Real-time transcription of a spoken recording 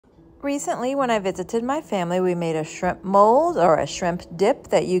Recently, when I visited my family, we made a shrimp mold or a shrimp dip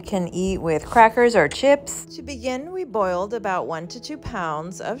that you can eat with crackers or chips. To begin, we boiled about 1 to 2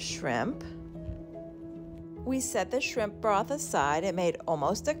 pounds of shrimp. We set the shrimp broth aside. It made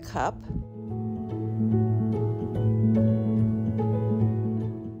almost a cup.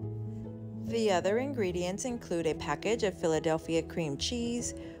 The other ingredients include a package of Philadelphia cream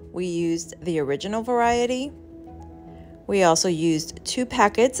cheese. We used the original variety. We also used 2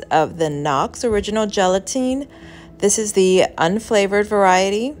 packets of the Knox original gelatin. This is the unflavored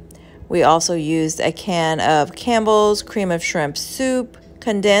variety. We also used a can of Campbell's cream of shrimp soup,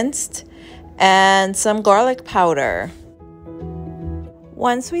 condensed, and some garlic powder.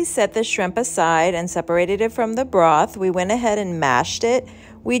 Once we set the shrimp aside and separated it from the broth, we went ahead and mashed it.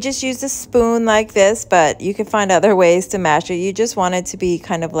 We just used a spoon like this, but you can find other ways to mash it. You just want it to be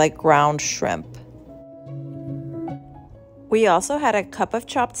kind of like ground shrimp. We also had a cup of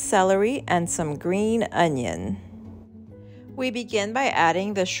chopped celery and some green onion. We begin by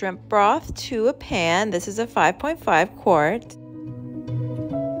adding the shrimp broth to a pan. This is a 5.5 quart.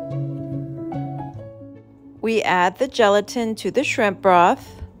 We add the gelatin to the shrimp broth.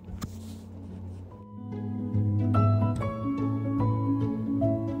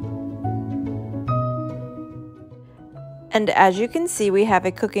 And as you can see, we have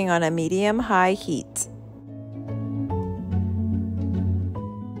it cooking on a medium-high heat.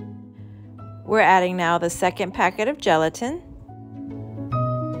 We're adding now the second packet of gelatin.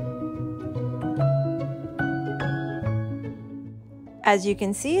 As you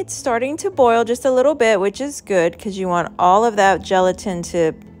can see, it's starting to boil just a little bit, which is good because you want all of that gelatin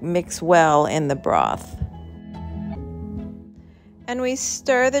to mix well in the broth. And we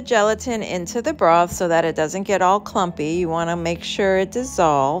stir the gelatin into the broth so that it doesn't get all clumpy. You want to make sure it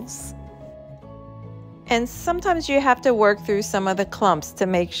dissolves. And sometimes you have to work through some of the clumps to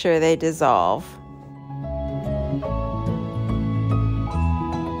make sure they dissolve.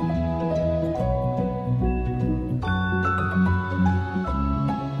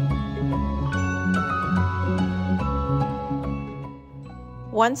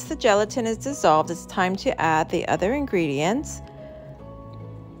 Once the gelatin is dissolved, it's time to add the other ingredients.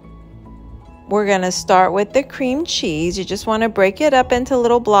 We're going to start with the cream cheese. You just want to break it up into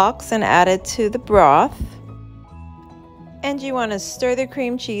little blocks and add it to the broth. And you want to stir the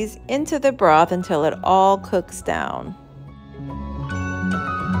cream cheese into the broth until it all cooks down.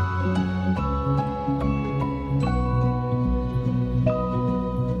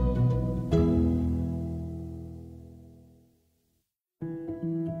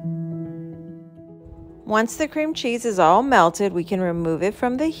 Once the cream cheese is all melted, we can remove it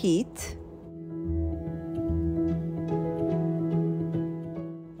from the heat.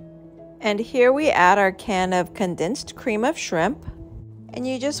 And here we add our can of condensed cream of shrimp. And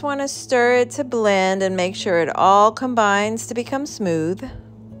you just want to stir it to blend and make sure it all combines to become smooth.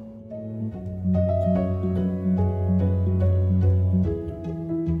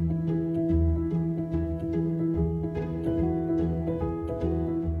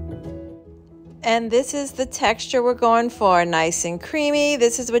 And this is the texture we're going for, nice and creamy.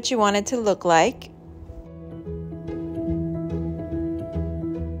 This is what you want it to look like.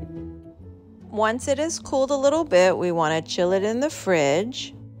 Once it has cooled a little bit, we want to chill it in the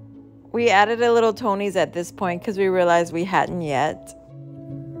fridge. We added a little Tony's at this point because we realized we hadn't yet.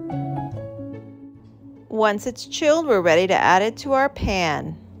 Once it's chilled, we're ready to add it to our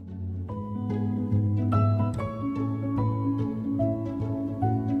pan.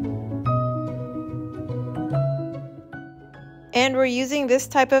 And we're using this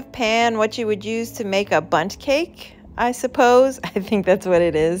type of pan, what you would use to make a bundt cake, I suppose. I think that's what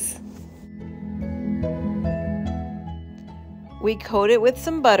it is. We coat it with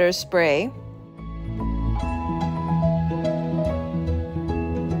some butter spray.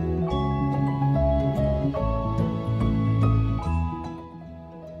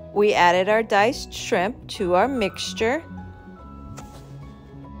 We added our diced shrimp to our mixture.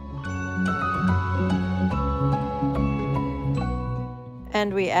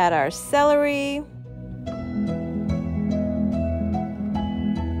 And we add our celery.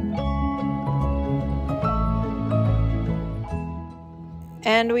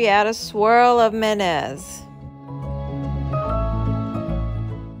 And we add a swirl of mayonnaise.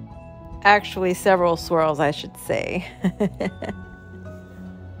 Actually, several swirls, I should say.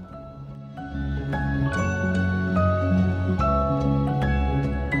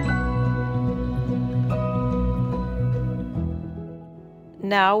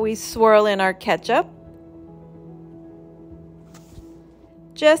 Now we swirl in our ketchup.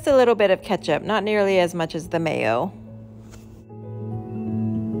 Just a little bit of ketchup, not nearly as much as the mayo.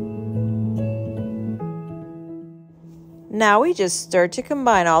 Now we just stir to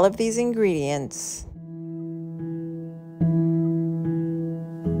combine all of these ingredients.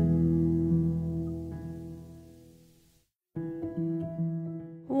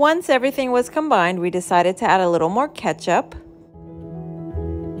 Once everything was combined, we decided to add a little more ketchup.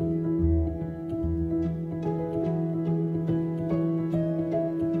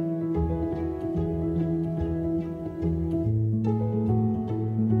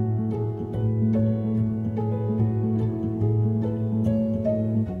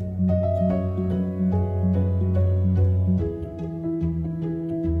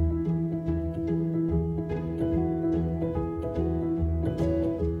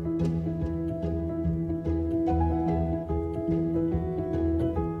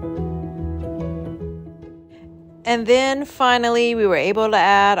 And then finally, we were able to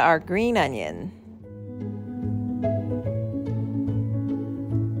add our green onion.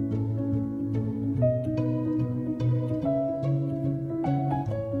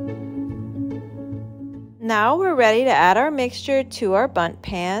 Now we're ready to add our mixture to our bundt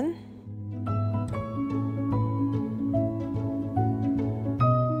pan.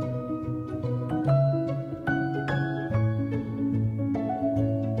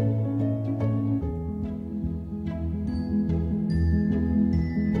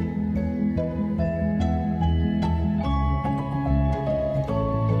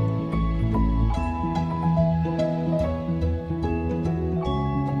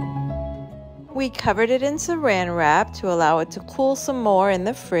 We covered it in saran wrap to allow it to cool some more in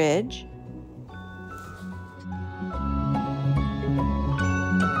the fridge.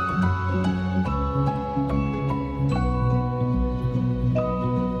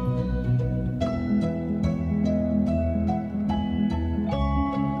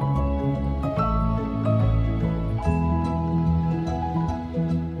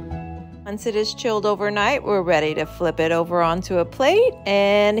 Once it is chilled overnight, we're ready to flip it over onto a plate,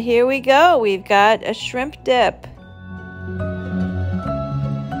 and here we go. We've got a shrimp dip.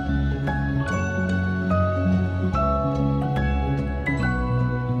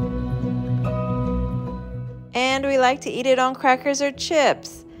 And we like to eat it on crackers or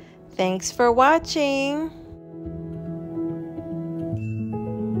chips. Thanks for watching.